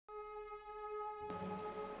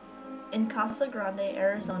In Casa Grande,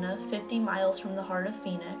 Arizona, 50 miles from the heart of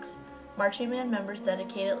Phoenix, marching band members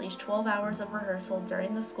dedicate at least 12 hours of rehearsal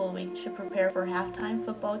during the school week to prepare for halftime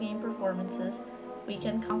football game performances,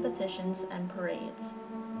 weekend competitions, and parades.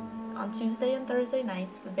 On Tuesday and Thursday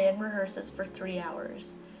nights, the band rehearses for 3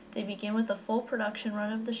 hours. They begin with a full production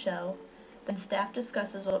run of the show, then staff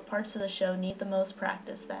discusses what parts of the show need the most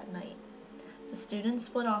practice that night. The students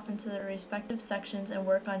split off into their respective sections and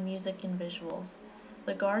work on music and visuals.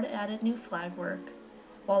 The Guard added new flag work,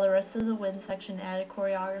 while the rest of the wind section added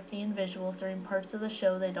choreography and visuals during parts of the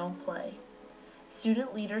show they don't play.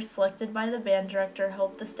 Student leaders selected by the band director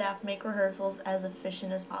help the staff make rehearsals as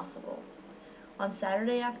efficient as possible. On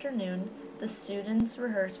Saturday afternoon, the students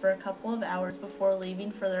rehearse for a couple of hours before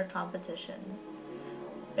leaving for their competition.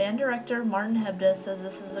 Band director Martin Hebda says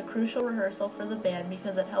this is a crucial rehearsal for the band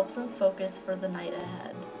because it helps them focus for the night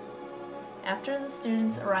ahead. After the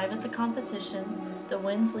students arrive at the competition, the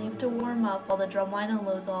winds leave to warm up while the drumline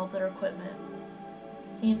unloads all of their equipment.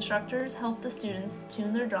 The instructors help the students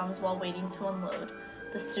tune their drums while waiting to unload.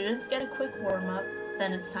 The students get a quick warm-up,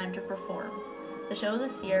 then it's time to perform. The show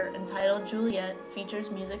this year, entitled Juliet, features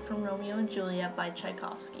music from Romeo and Juliet by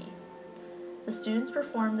Tchaikovsky. The students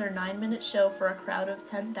performed their 9-minute show for a crowd of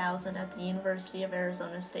 10,000 at the University of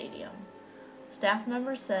Arizona Stadium. Staff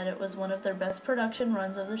members said it was one of their best production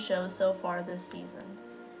runs of the show so far this season.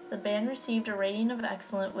 The band received a rating of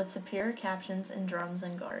excellent with superior captions in drums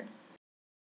and guard.